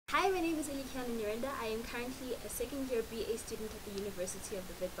my name is Elekeana Nyirenda. I am currently a second year BA student at the University of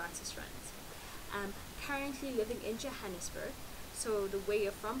the Witwatersrand. Currently living in Johannesburg. So the way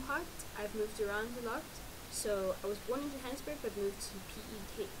you're from part, I've moved around a lot. So I was born in Johannesburg but moved to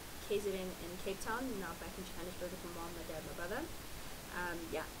KZN in Cape Town, and now back in Johannesburg with my mom, my dad, my brother.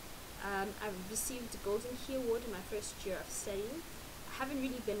 I've received the Golden Key Award in my first year of studying. I haven't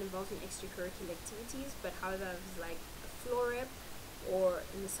really been involved in extracurricular activities, but however I was like a floor rep or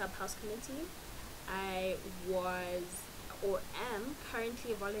in the sub-house committee. I was or am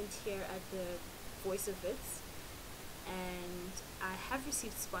currently a volunteer at the Voice of Wits, and I have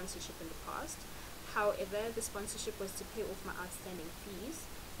received sponsorship in the past. However, the sponsorship was to pay off my outstanding fees.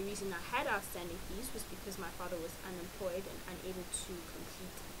 The reason I had outstanding fees was because my father was unemployed and unable to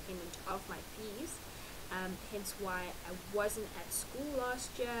complete the payment of my fees. Hence why I wasn't at school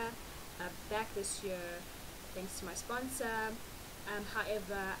last year. Back this year thanks to my sponsor.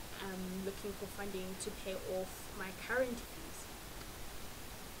 However, I'm looking for funding to pay off my current fees.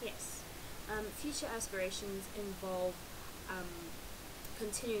 Yes. Future aspirations involve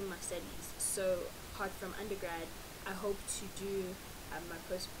continuing my studies. So apart from undergrad, I hope to do my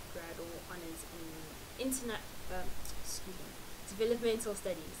postgrad or honors in developmental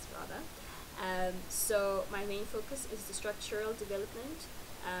studies rather. So my main focus is the structural development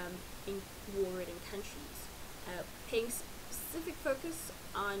in war-ridden countries, paying specific focus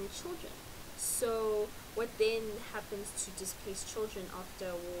on children. So what then happens to displaced children after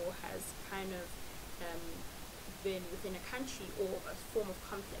a war has kind of been within a country or a form of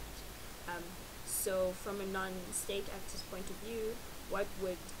conflict. So from a non-state actor's point of view, what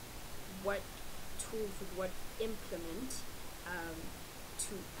tools would one implement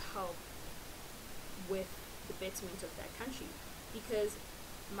to help with the betterment of that country? Because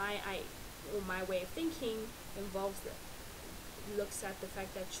my way of thinking looks at the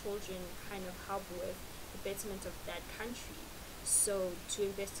fact that children kind of help with the betterment of that country. So to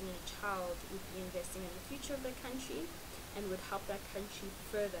invest in a child would be investing in the future of that country and would help that country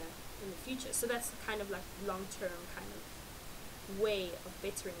further in the future. So that's kind of like long-term kind of way of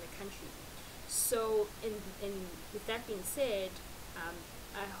bettering the country. So with that being said,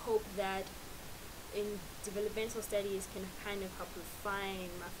 I hope that in developmental studies can kind of help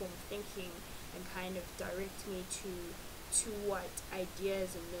refine my form of thinking and kind of direct me to what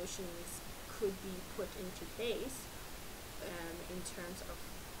ideas and notions could be put into place in terms of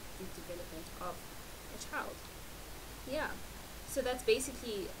the development of a child. Yeah, so that's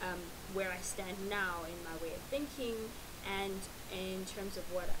basically where I stand now in my way of thinking and in terms of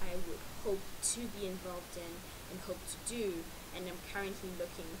what I would hope to be involved in and hope to do, and I'm currently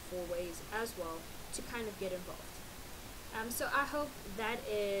looking for ways as well to kind of get involved. So I hope that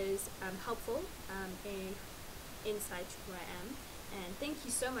is helpful in insight to who I am, and thank you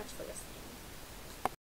so much for listening.